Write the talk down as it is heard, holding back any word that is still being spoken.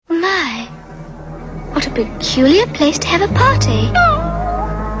What a peculiar place to have a party.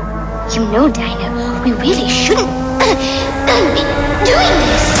 You know, Dino, we really shouldn't be doing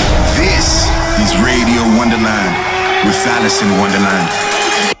this. This is Radio Wonderland with Alice in Wonderland.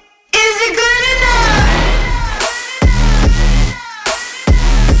 Is it good enough?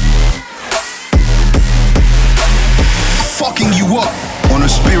 Fucking you up on a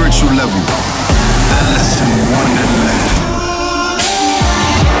spiritual level. Alice in Wonderland.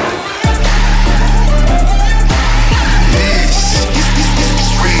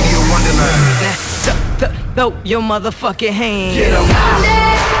 Throw your motherfucking hand. Get 'em.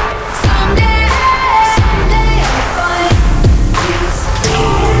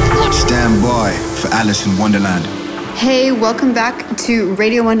 Stand by for Alice in Wonderland. Hey, welcome back to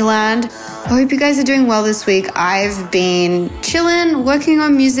Radio Wonderland. I hope you guys are doing well this week. I've been chilling, working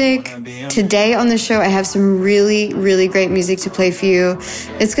on music. Today on the show, I have some really great music to play for you.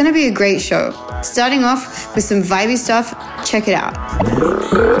 It's going to be a great show. Starting off with some vibey stuff. Check it out.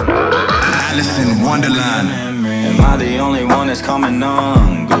 Alice in Wonderland. Am I the only one that's coming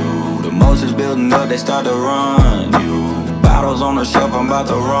on? The emotions building up, they start to run. You bottles on the shelf, I'm about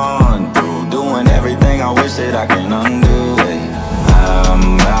to run through. Doing everything I wish that I can undo.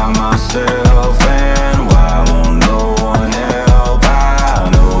 I'm by myself and why won't no one help? I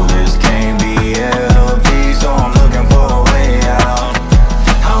know this can't be healthy, so I'm looking for a way out.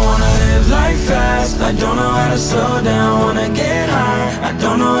 I wanna live life fast, I don't know how to slow down. Wanna get high, I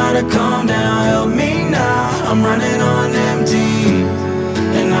don't know how to calm down. Help me now, I'm running on empty,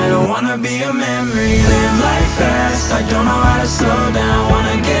 and I don't wanna be a memory. Live life fast, I don't know how to slow down.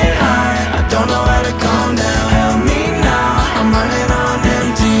 Wanna get high, I don't know how to calm down. Help me now, I'm running on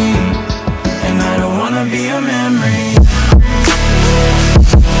empty, and I don't wanna be a memory.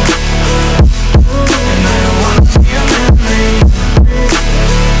 And I don't wanna be a memory.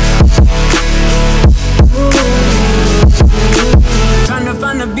 Trying to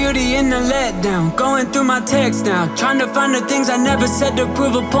find the beauty in the letdown. Going through my text now. Trying to find the things I never said to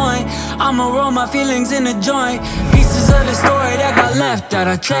prove a point. I'ma roll my feelings in a joint. Pieces of the story that got left out,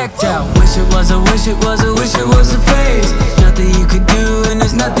 I checked out. Wish it was a, wish it was a, wish it was a phase. Nothing you could do and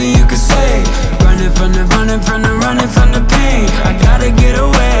there's nothing you could say. Running from the, running from the, running from the pain. I gotta get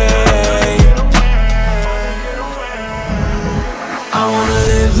away. I wanna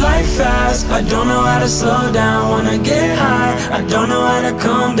live life fast, I don't know how to slow down. Wanna get high, I don't know how to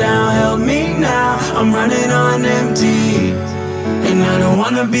calm down. Help me now, I'm running on empty, and I don't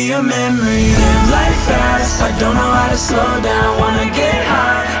wanna be a memory. Live life fast, I don't know how to slow down. Wanna get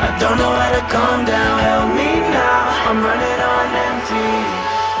high, I don't know how to calm down. Help me now, I'm running on empty,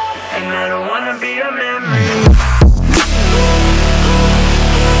 and I don't wanna be a memory.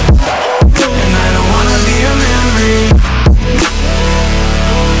 And I don't wanna be a memory.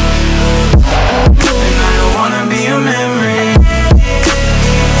 And I don't wanna be a memory.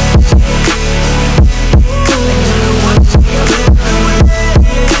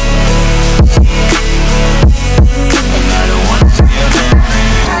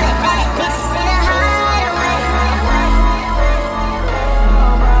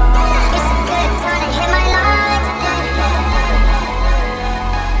 It's a good time to hit my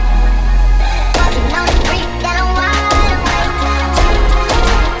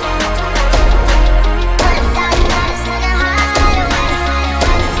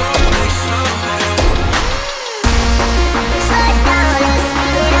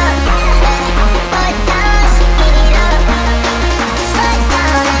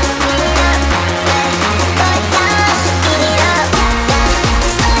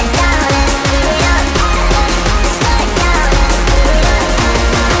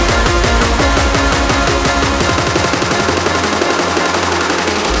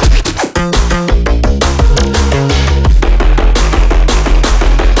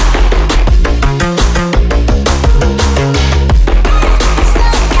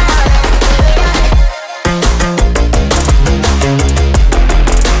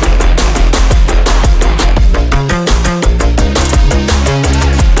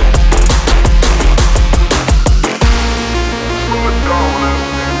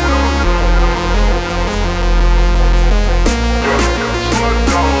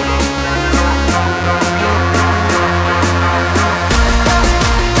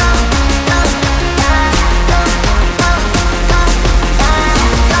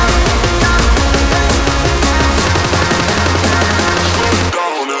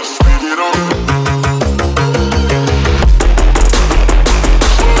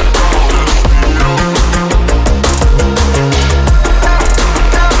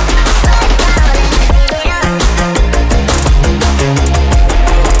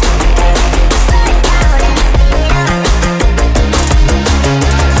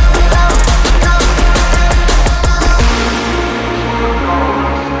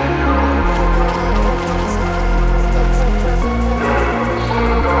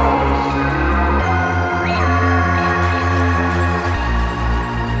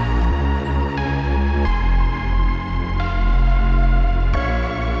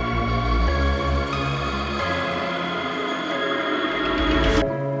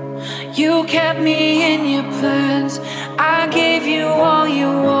You kept me in your plans. I gave you all you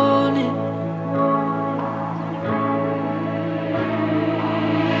wanted.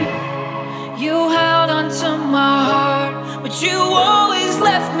 You held onto my heart, but you always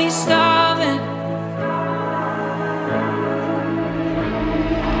left me starving.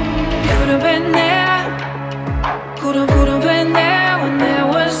 Could've been there, could've been there when there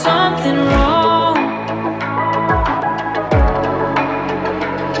was something wrong.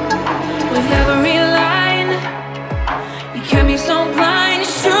 With every line, you kept me so blind. You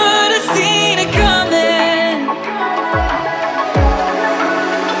should've seen it coming.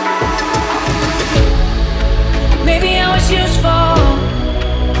 Maybe I was useful,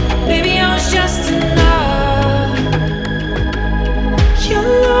 maybe I was just enough. You're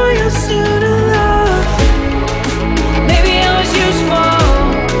loyal to love. Maybe I was useful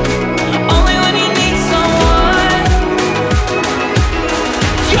only when you need someone.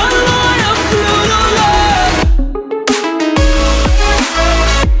 You're loyal to the love.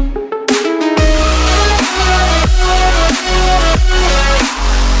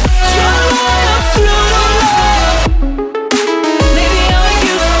 You're loyal to the love. Maybe I was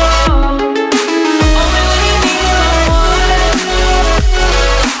useful only when you need someone.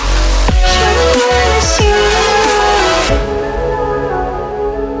 You're loyal to the love.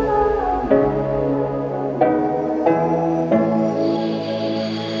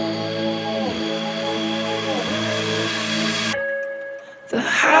 The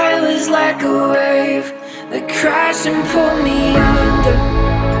high was like a wave that crashed and pulled me under.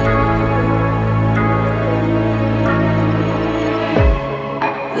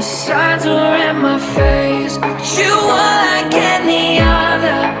 The signs were in my face, but you were like any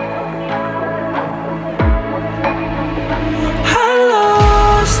other. I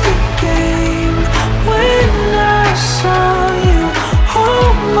lost the game when I saw you.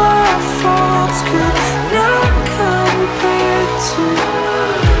 All my faults could not compare to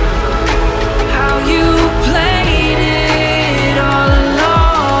how you played it all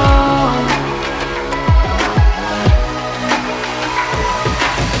along.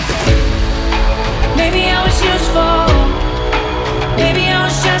 Maybe I was useful, maybe I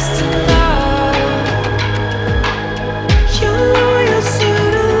was just enough. You're loyal to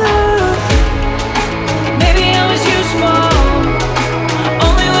the love. Maybe I was useful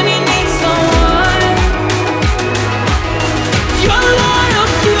only when you need someone. You're loyal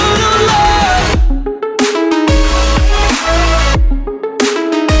to the love.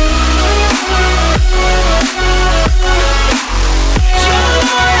 You're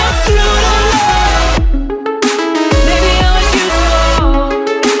loyal to the love. Maybe I was useful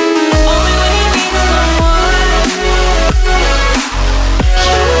only when you need someone.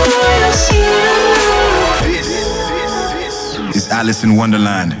 You're loyal to the love. This is Alice in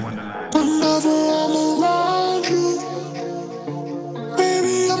Wonderland. Whenever I'm around you,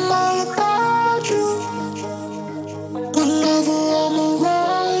 baby, I'm all about you. Whenever I'm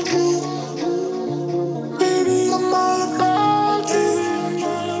around you, baby, I'm all about you.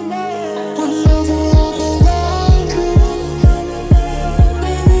 Whenever I'm around you,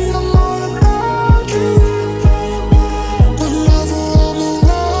 baby, I'm all about you. Whenever I'm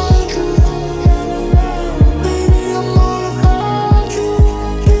around you, baby, I'm all about you.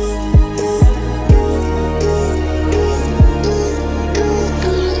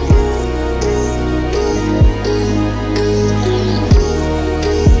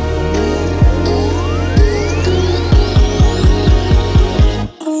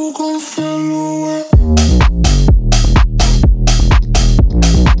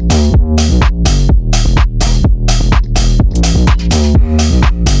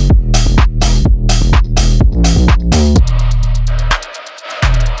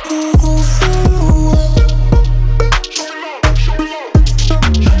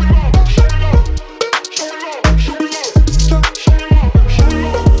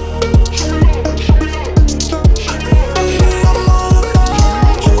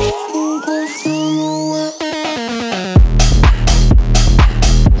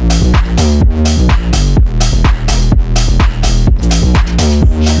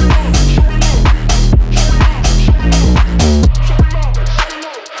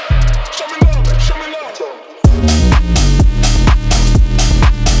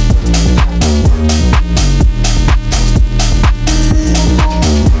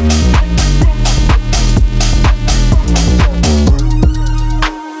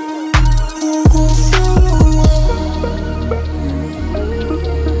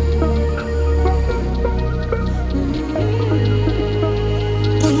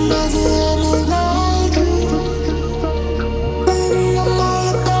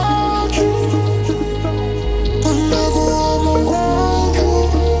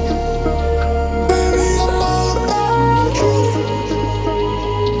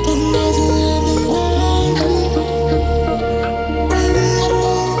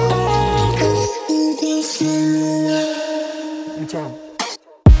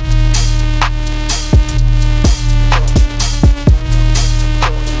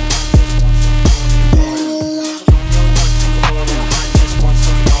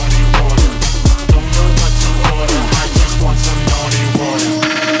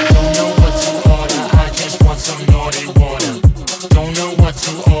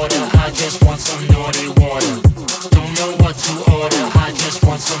 I just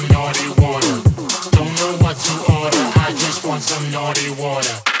want some naughty water. Don't know what to order, I just want some naughty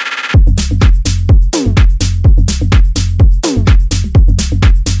water.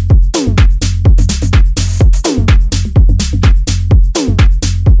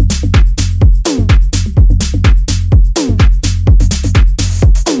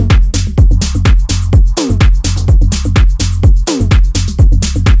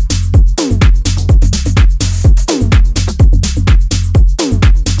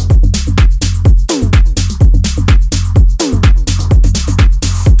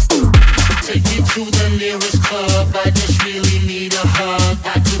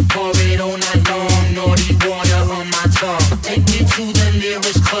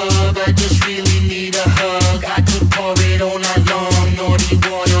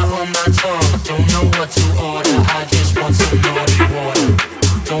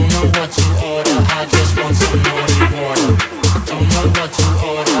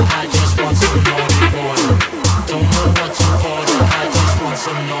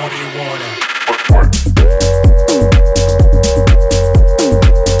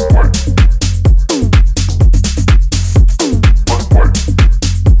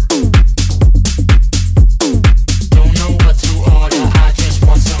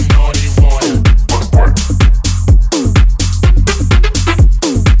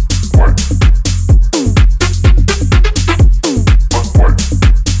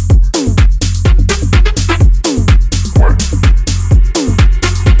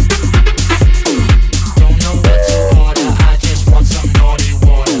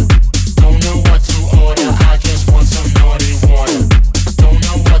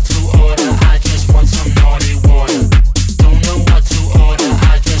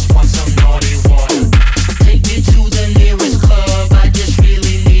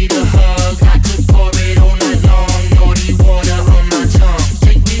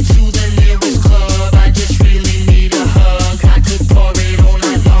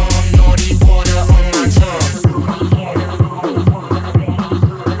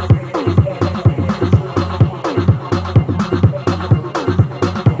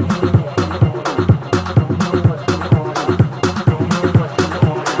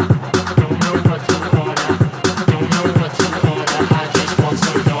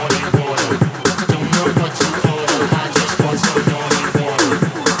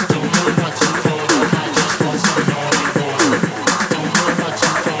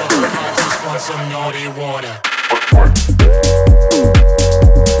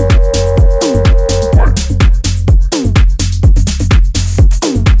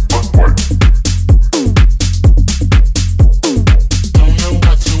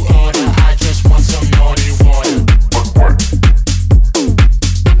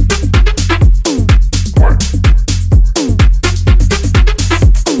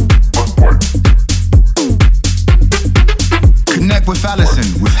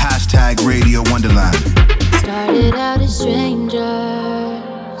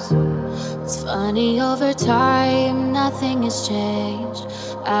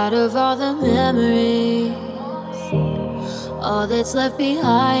 Left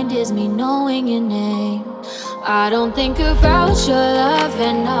behind is me knowing your name. I don't think about your love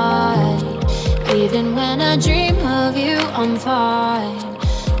at night. Even when I dream of you, I'm fine.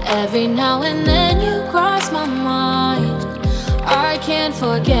 Every now and then you cross my mind. I can't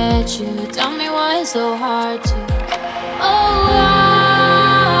forget you. Tell me why it's so hard to. Oh, I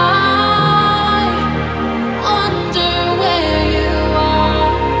wonder where you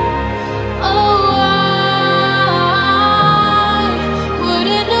are. Oh,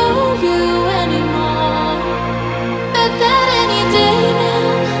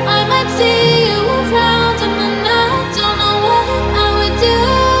 see you around in the night. Don't know what I would do.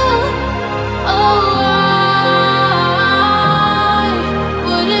 Oh, I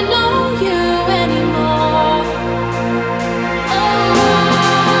wouldn't know you anymore. Oh,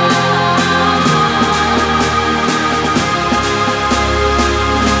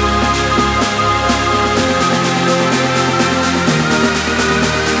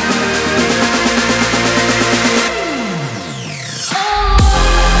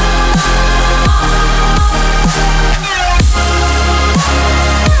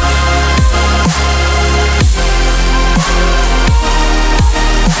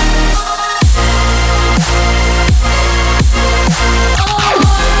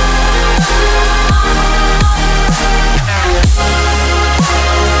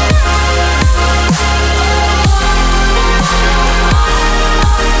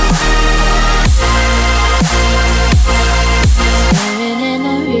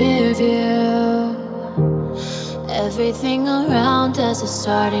 as it's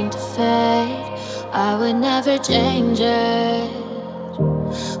starting to fade. I would never change it,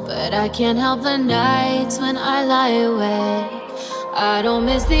 but I can't help the nights when I lie awake. I don't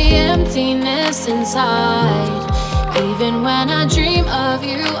miss the emptiness inside. Even when I dream of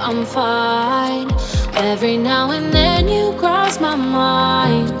you, I'm fine. Every now and then you cross my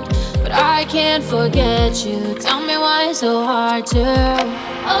mind, but I can't forget you. Tell me why it's so hard to.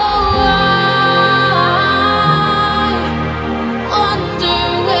 Oh, I wonder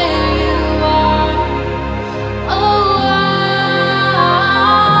where you are. Oh, I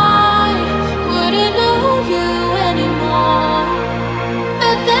wouldn't know you anymore.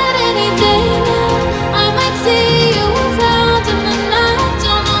 But then any day now, I might see you around in the night.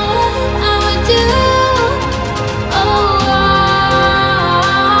 Don't know what I would do. Oh, I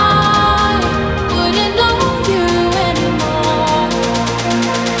wouldn't know you anymore.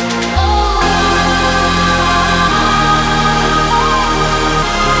 Oh,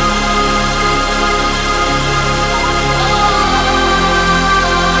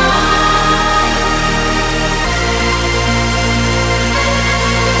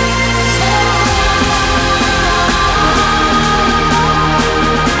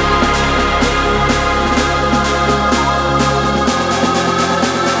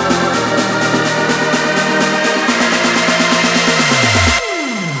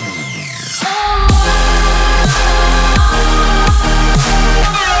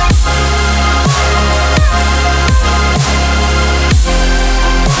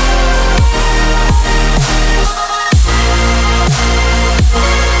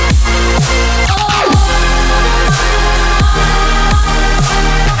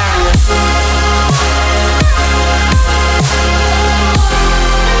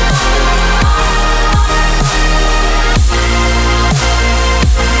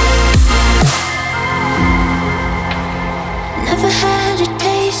 never had a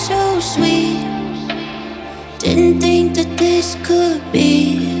taste so sweet. Didn't think that this could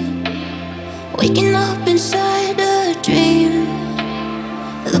be waking up inside a dream.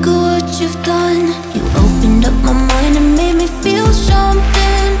 Look at what you've done. You opened up my mind and made me feel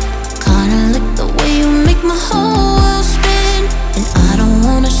something. Kinda like the way you make my whole world spin. And I don't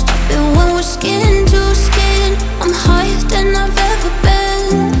wanna stop it when we're skin to skin. I'm higher than I've ever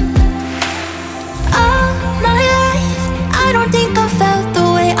been. All my life, I don't think I felt the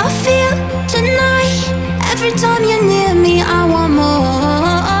way I feel tonight. Every time you're near me, I want more.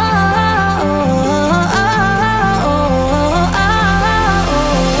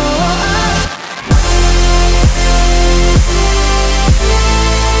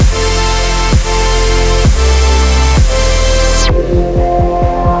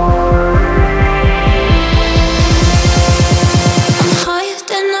 I'm higher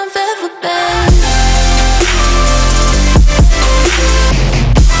than I've ever been.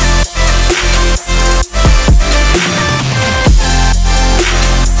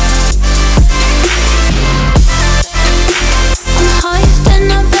 I'm higher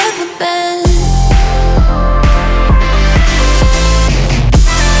than I've ever been.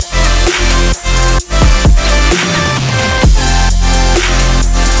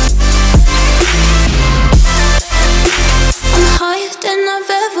 I'm higher than I've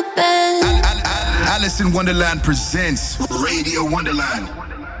ever been. Alice in Wonderland presents Radio Wonderland.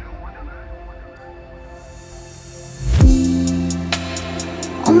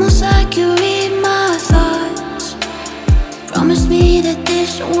 Almost like you read my thoughts. Promise me that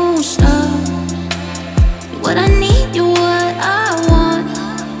this won't stop. You're what I need, you're what I want,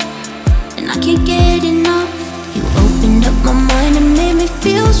 and I can't get enough. You opened up my mind and made me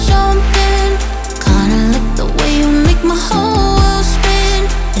feel something. Kinda like the way you make my whole world spin.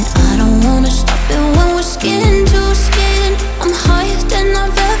 And I don't wanna stop it when we're skin to skin. I'm higher than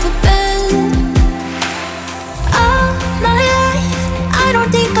I've ever been. All my life, I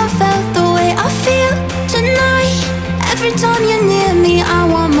don't think I felt the way I feel tonight. Every time you're near me, I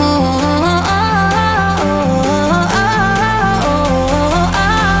want more.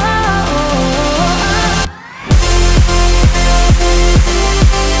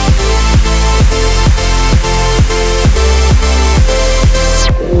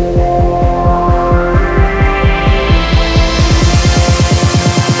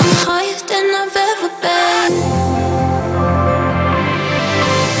 I'm higher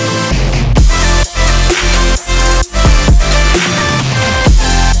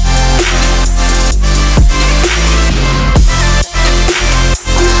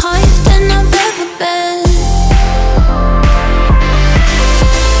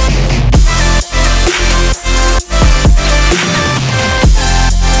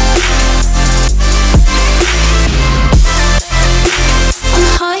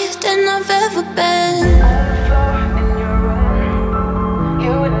ever been.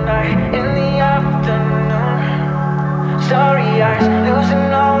 You and I in the afternoon. Starry eyes,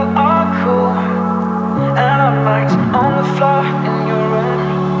 losing all our cool. And our minds on the floor in your room.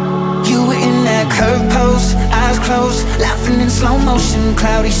 You were in that curved pose, eyes closed, laughing in slow motion.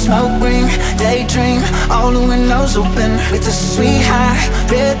 Cloudy smoke ring, daydream, all the windows open. With a sweet high,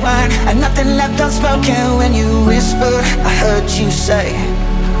 red wine, and nothing left unspoken. When you whispered, I heard you say,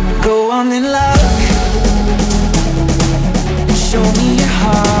 go on in love, and show me your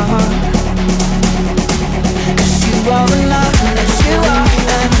heart. 'Cause you are enough, as you are, and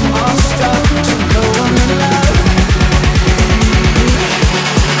I'm all struck. So go on in love,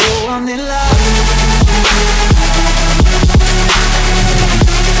 go on in love.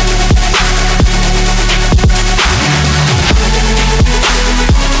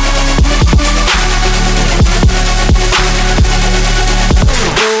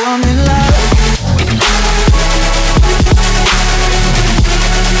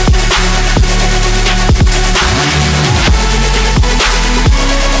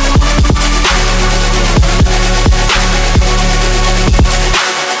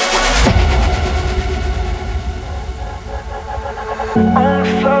 On the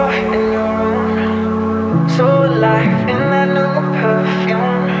floor in your room, so alive in that new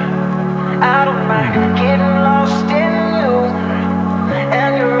perfume. I don't mind getting lost in you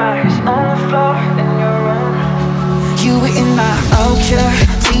and your eyes on the floor in your room. You were in my Ultra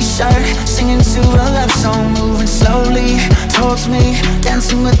t-shirt, singing to a love song, moving slowly towards me,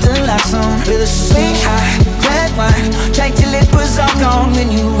 dancing with the lights on. With a sweet high, red wine, drank till it was all gone. When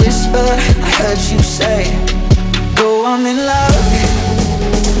you whispered, I heard you say, go on in love,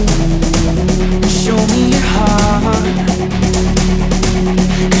 show me your heart.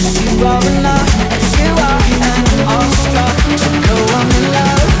 'Cause you are enough, as you are, and I'm all struck. So go on in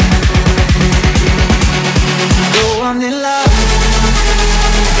love, go on in love.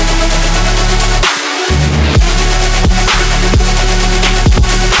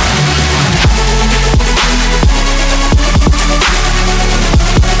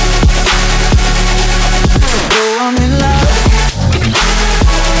 Go on in love.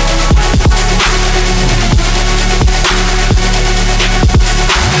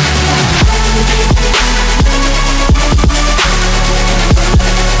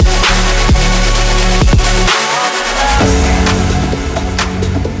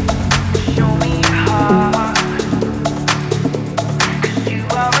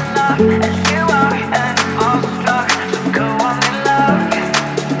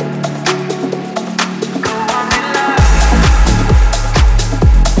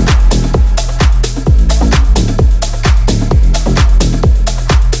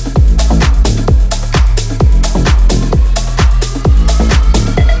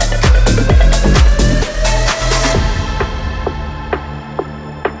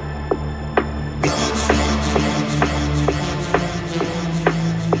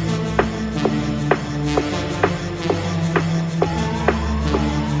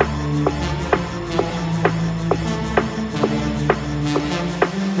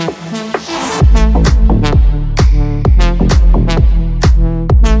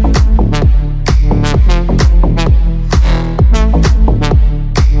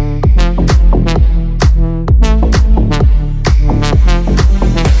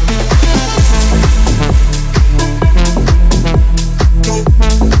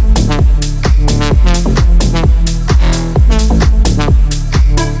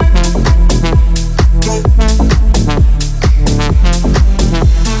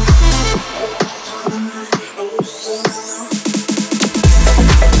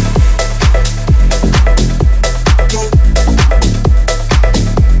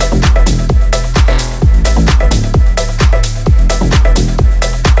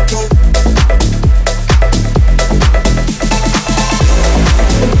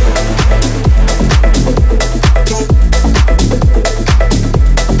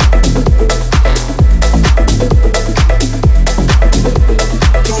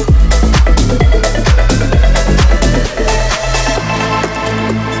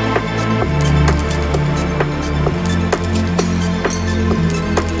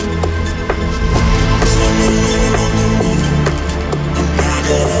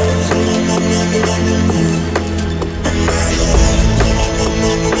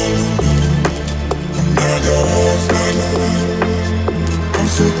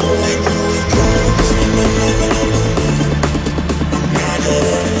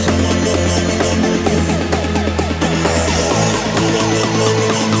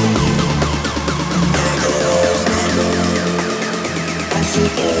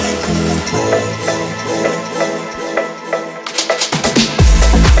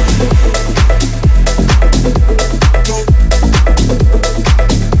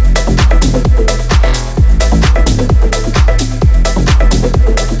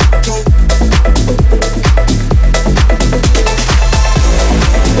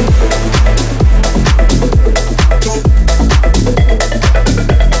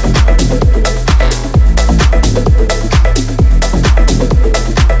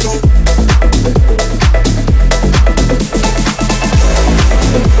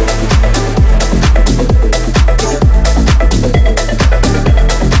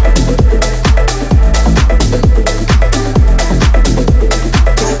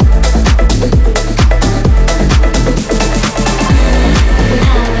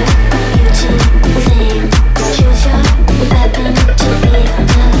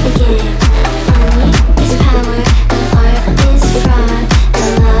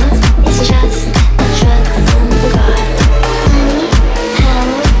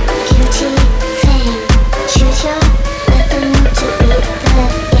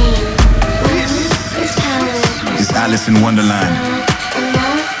 Alice in Wonderland.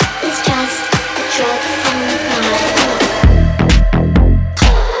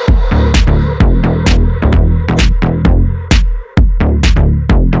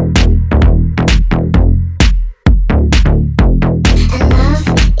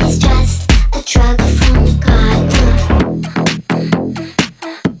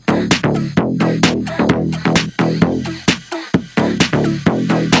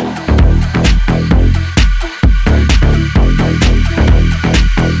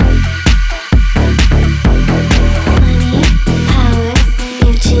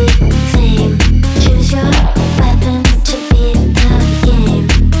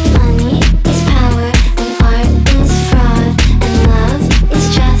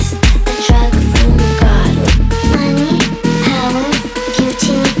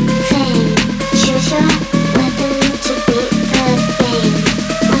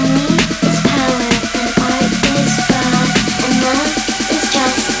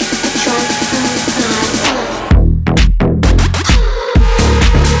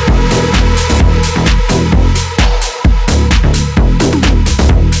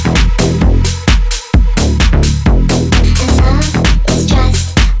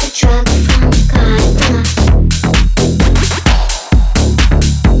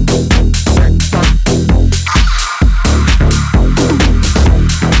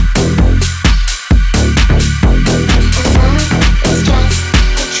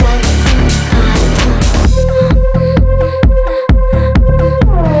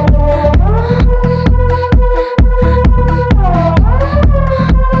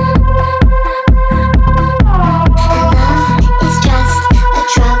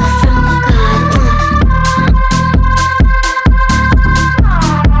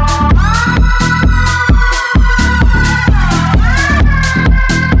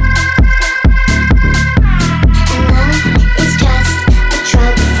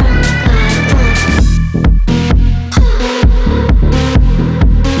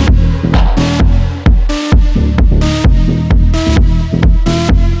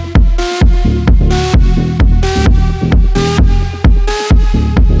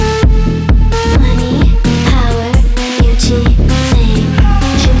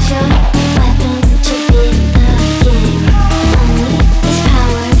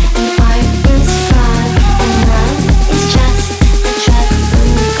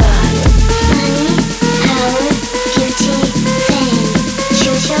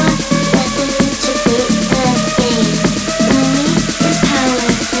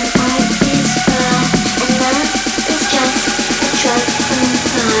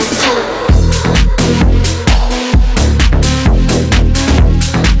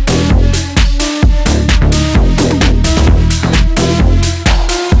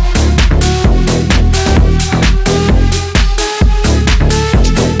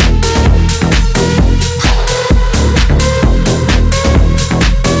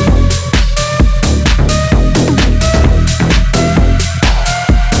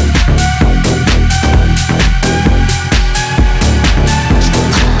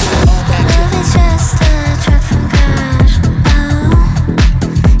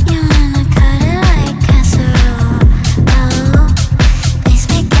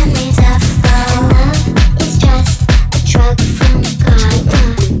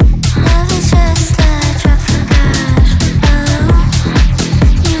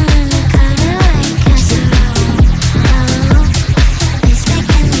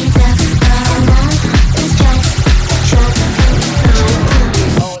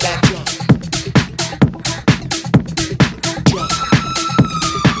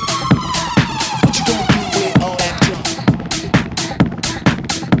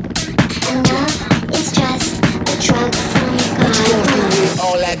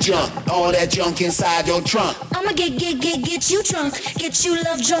 all that junk inside your trunk. I'ma get you drunk, get you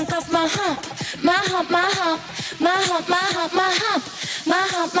love drunk off my hump, my hump, my hump, my hump, my hump, my hump, my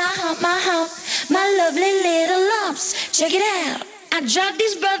hump, my hump, my hump, my lovely little lumps. Check it out. I drive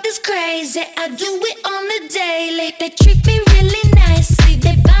these brothers crazy. I do it on the daily. They treat me really nicely.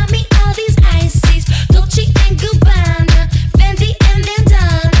 They buy me all these ices, Dolce and Gabbana, Fendi and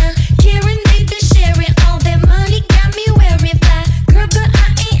Bandana. Karen, they been sharing all their money, got me wearing fly. Girl, but I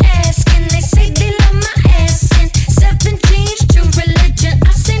ain't asking. They say they love my ass and 7 jeans, true religion.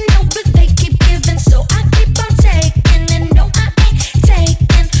 I say no, but they keep giving, so I keep on taking. And no, I ain't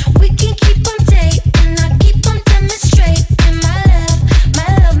taking. We can keep on dating. I keep on demonstrating my love, my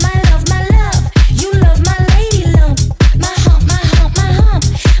love, my love, my love. You love my lady lump, my hump, my hump, my hump,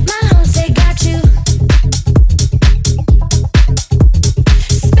 my hump. Say got you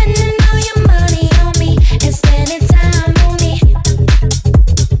spending all your money on me and spending time on me.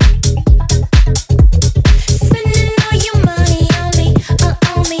 Spending all your money on me,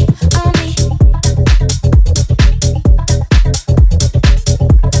 on me, on me.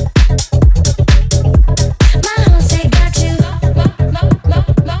 My hump say got you. My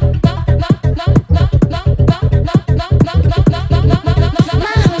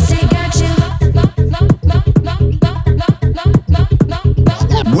hump say got you.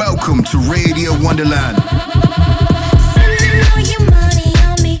 Welcome to Radio Wonderland. Spending all your money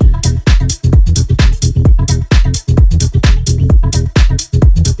on me.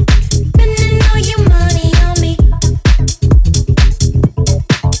 Spending all your money on me.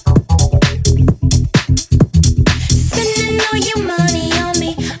 Spending all your money on me,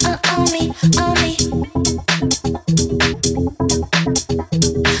 on me, on me.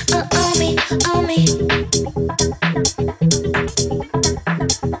 On me, on me.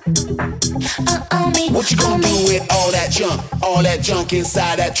 On me. What you gonna do with all that junk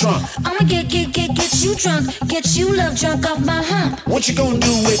inside that trunk? I'ma get you drunk, get you love drunk off my hump. What you gonna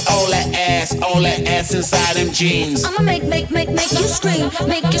do with all that ass inside them jeans? I'ma make you scream,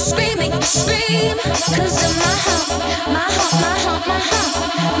 make you scream, make you scream. 'Cause of my hump, my hump, my hump, my hump,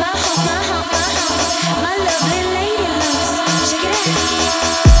 my hump, my hump, my hump, my lovely lady lumps. Check it out.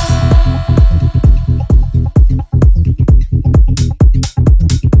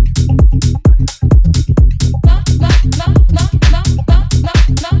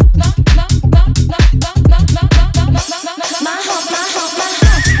 My hump, my hump, my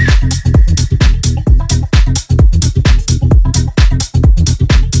hump.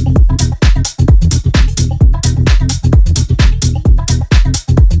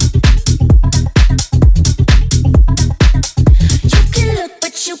 You can look,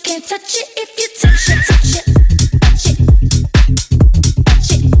 but you can't touch it. If you touch it, touch it, touch it,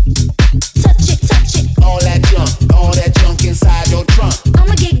 touch it, touch it, touch it. All that junk inside your trunk.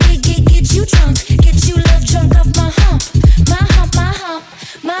 I'ma get you drunk, get you love drunk off my hump, my hump, my hump,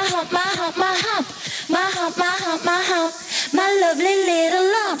 my hump, my hump, my hump, my hump, my hump, my hump, my lovely little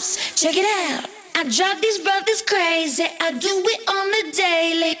lumps. Check it out. I drive these brothers crazy. I do it on the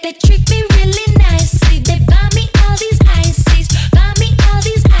daily. They treat me really nicely. They buy me all these ices, buy me all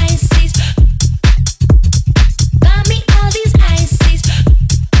these ices, buy me all these ices,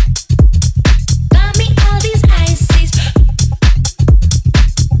 buy me all these ices.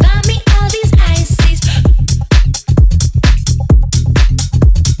 Buy me all these ices.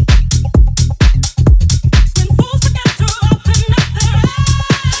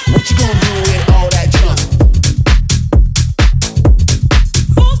 What you gonna do with all that junk?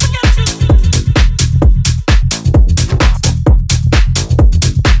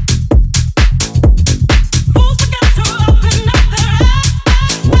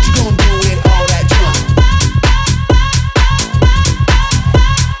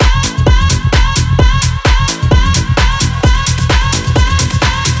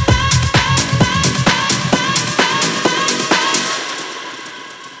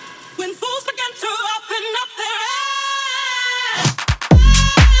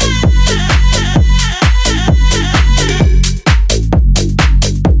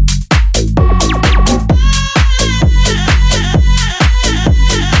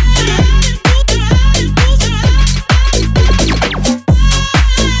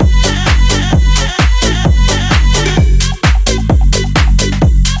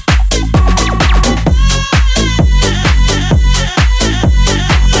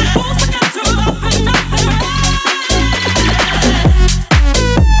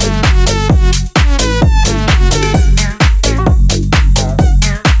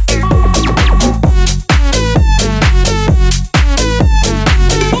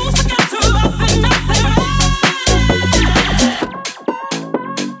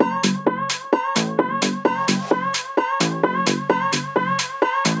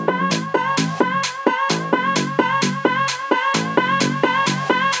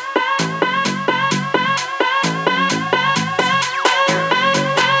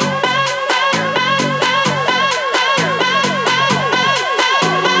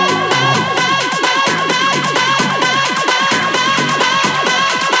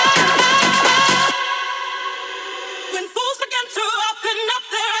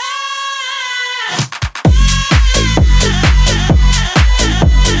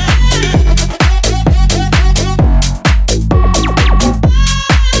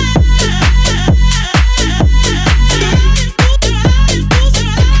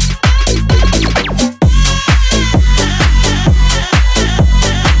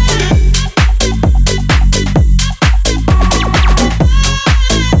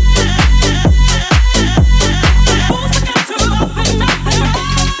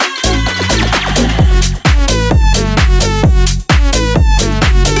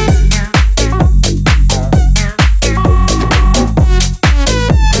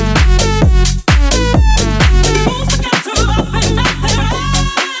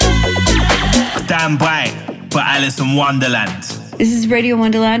 Stand By by Alice in Wonderland. This is Radio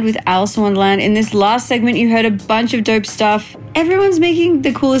Wonderland with Alice in Wonderland. In this last segment, you heard a bunch of dope stuff. Everyone's making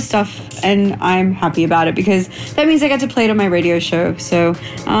the coolest stuff, and I'm happy about it because that means I get to play it on my radio show. So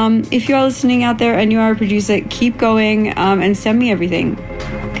if you are listening out there and you are a producer, keep going and send me everything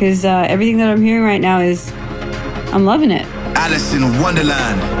because everything that I'm hearing right now is, I'm loving it. Alice in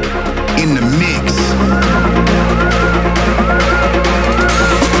Wonderland in the mix.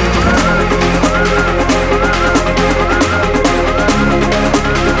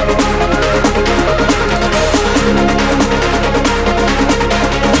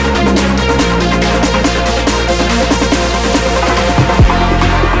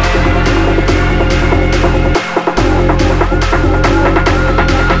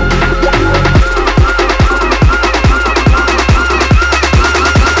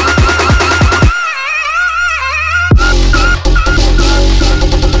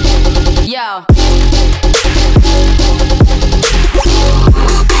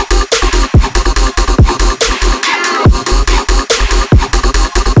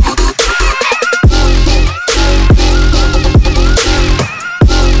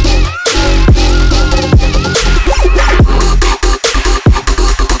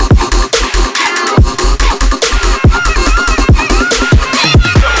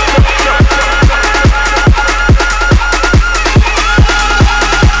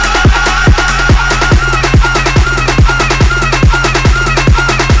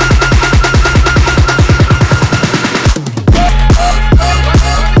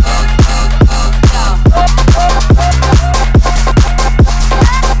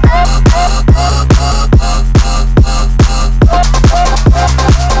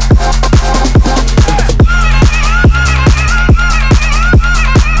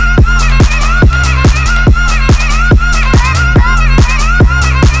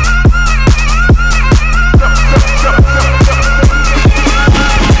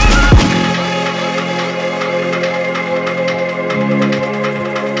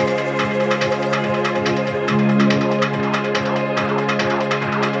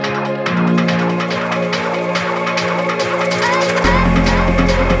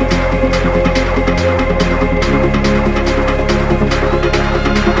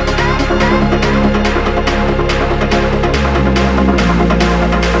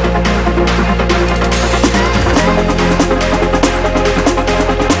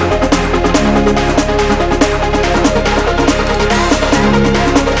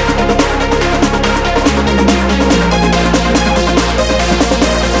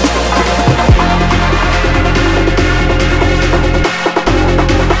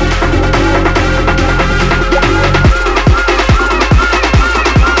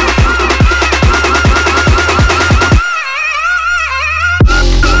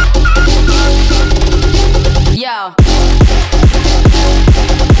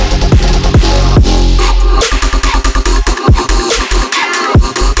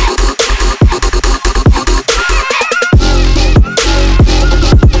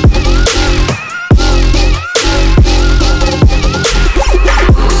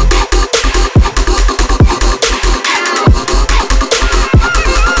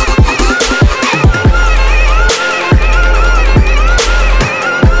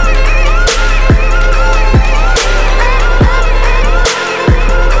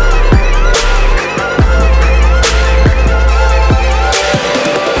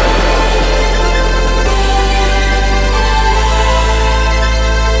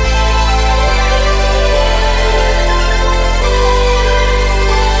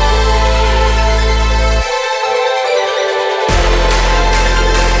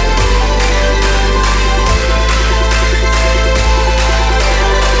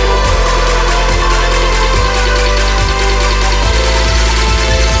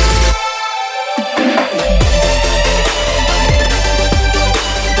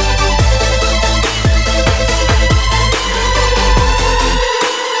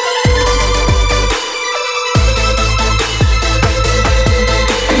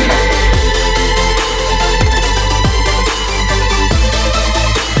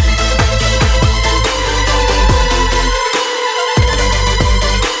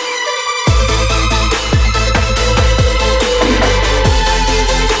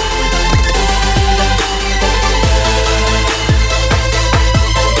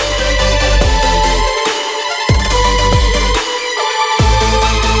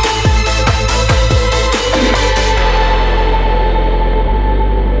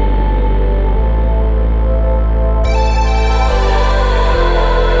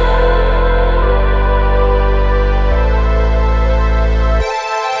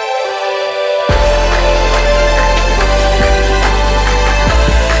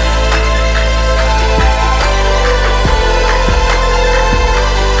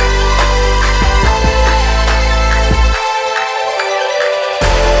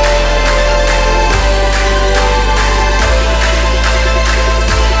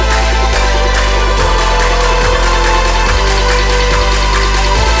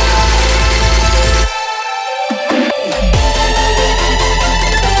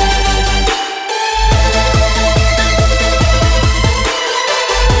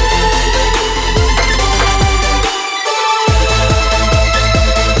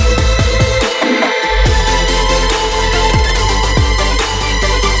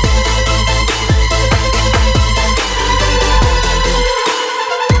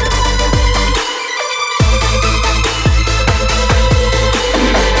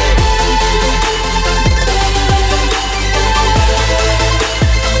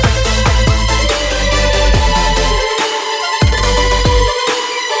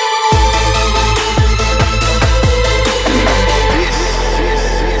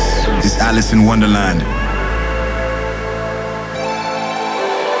 Alice in Wonderland.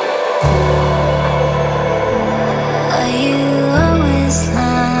 Are you always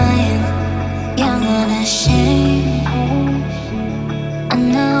lying, young and ashamed? I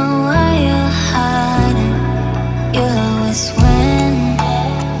know why you're hiding. You always win.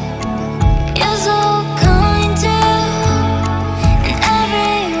 You're so kind to in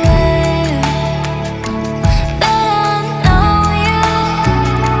every way, but I know you.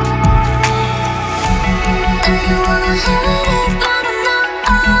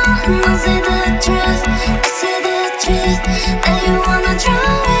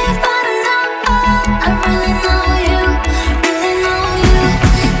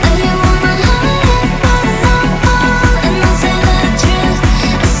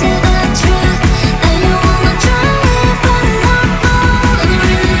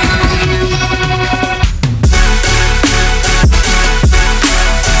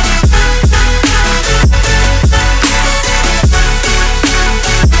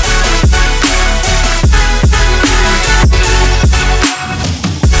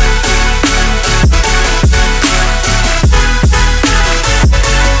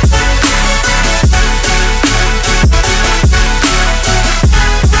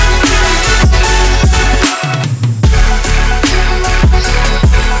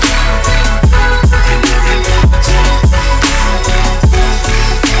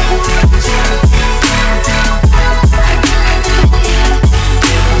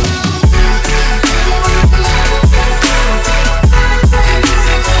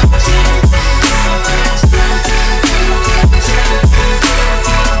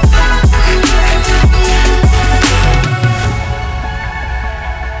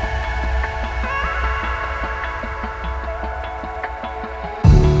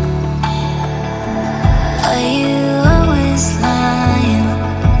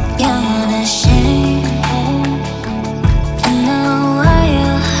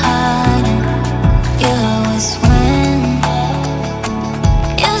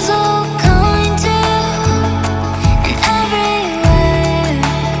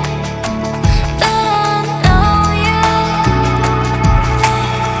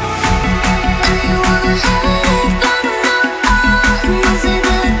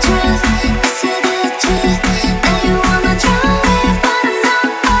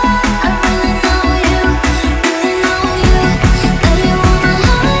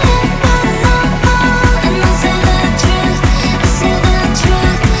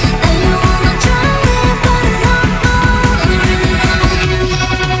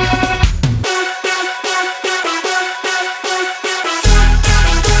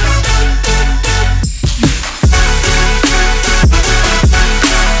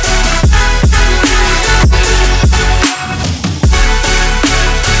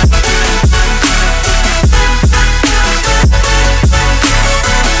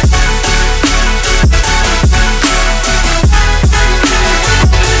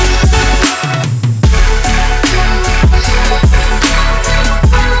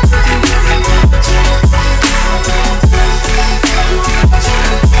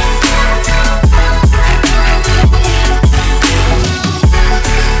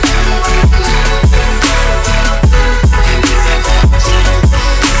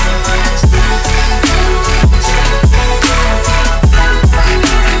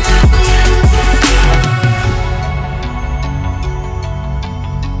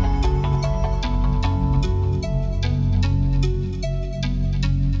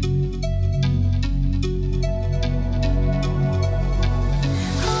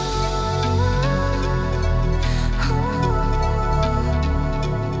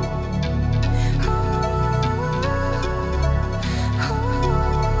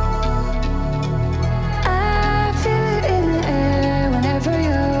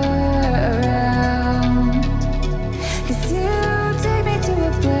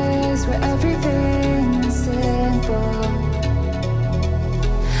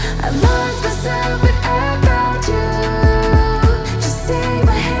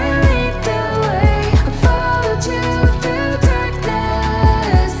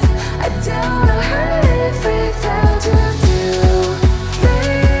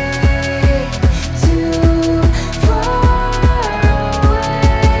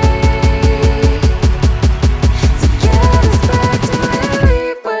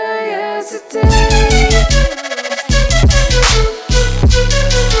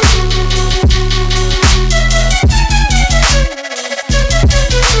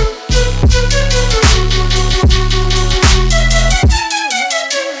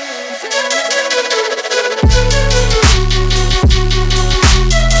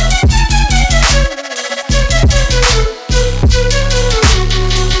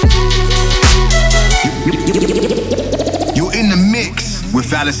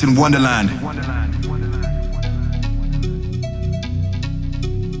 Alice in Wonderland.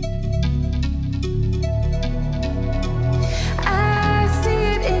 I see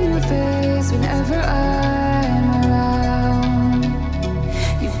it in your face whenever I'm around.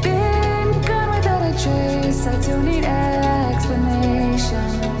 You've been gone without a trace. I don't need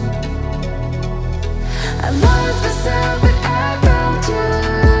explanation. I lost myself, but I found you.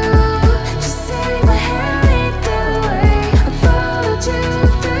 Just take my hand, lead the way. I followed you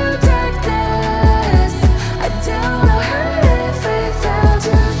through darkness. I don't know how to live without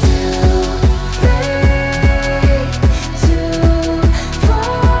you. Too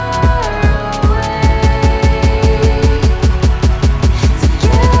far away.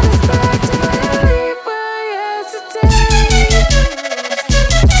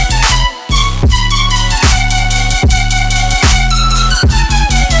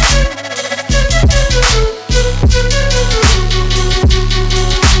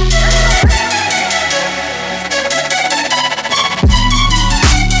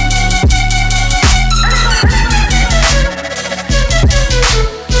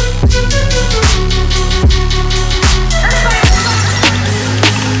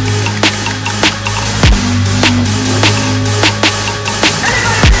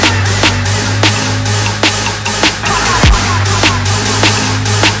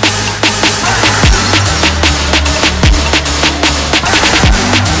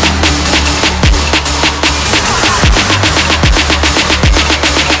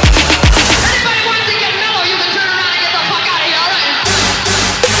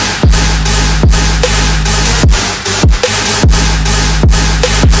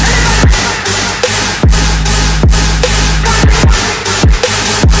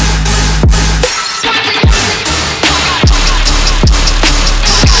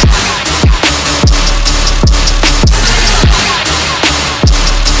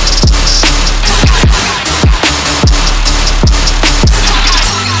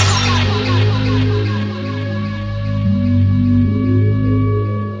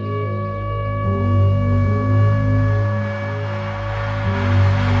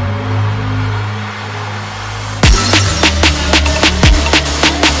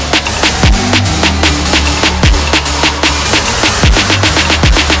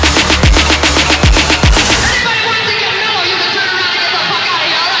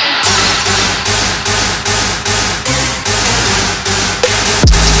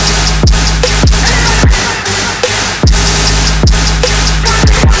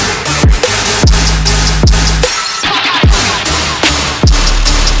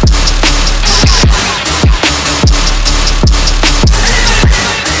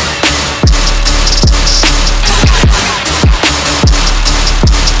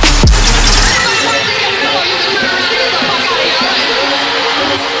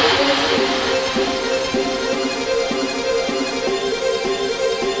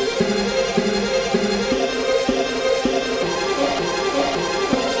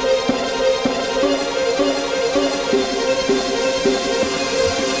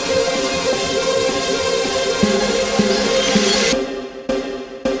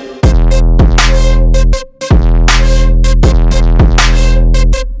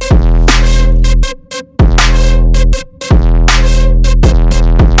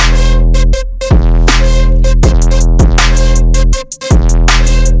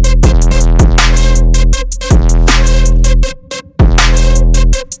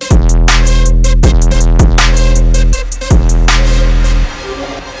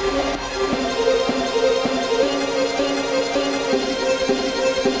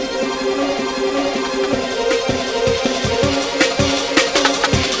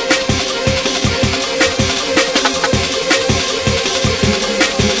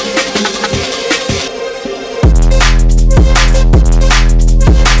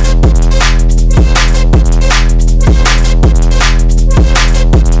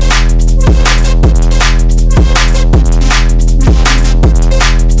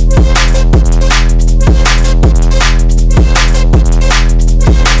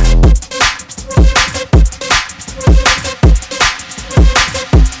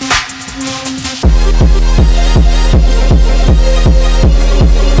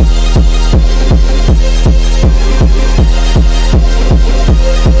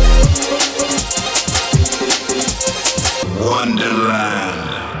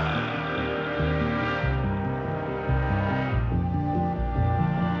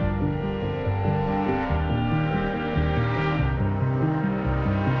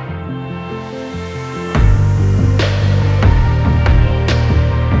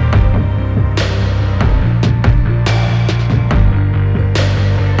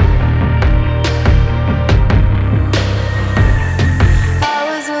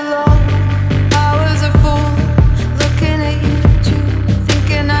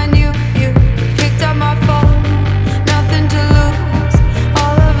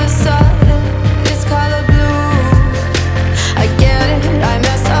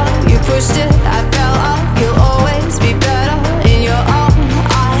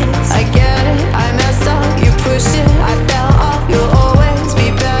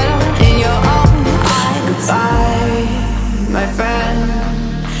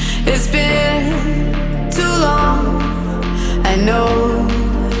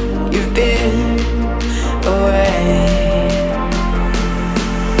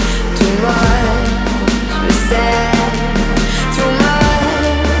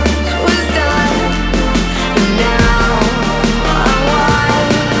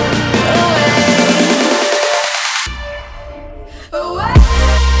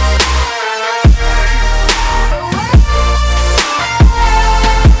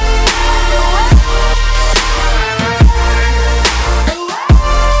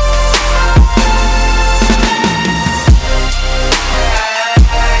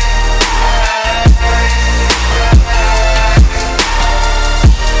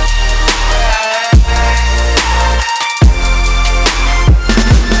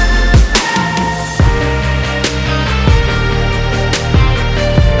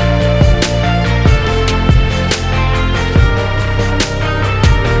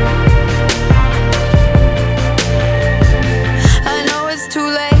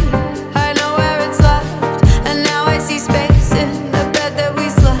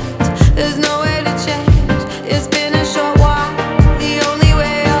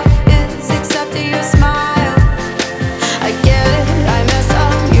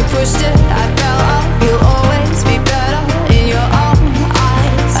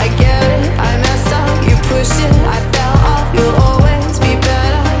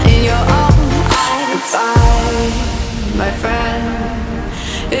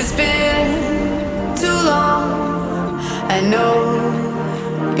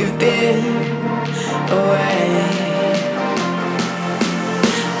 slip away.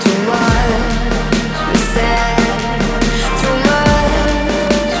 Too much was said, too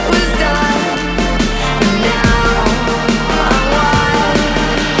much was done, and now I'm wide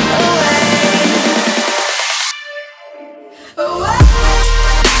awake.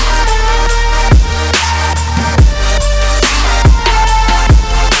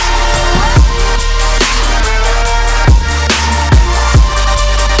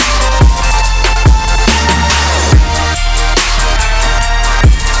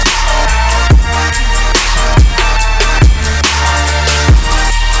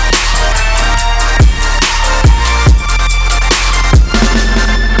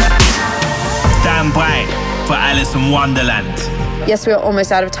 Stand by for Alice in Wonderland. Yes, we're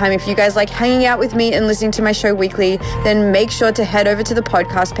almost out of time. If you guys like hanging out with me and listening to my show weekly, then make sure to head over to the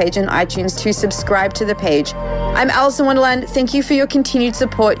podcast page on iTunes to subscribe to the page. I'm Alice in Wonderland. Thank you for your continued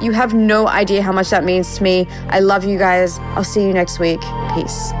support. You have no idea how much that means to me. I love you guys. I'll see you next week.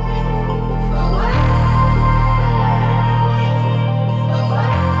 Peace.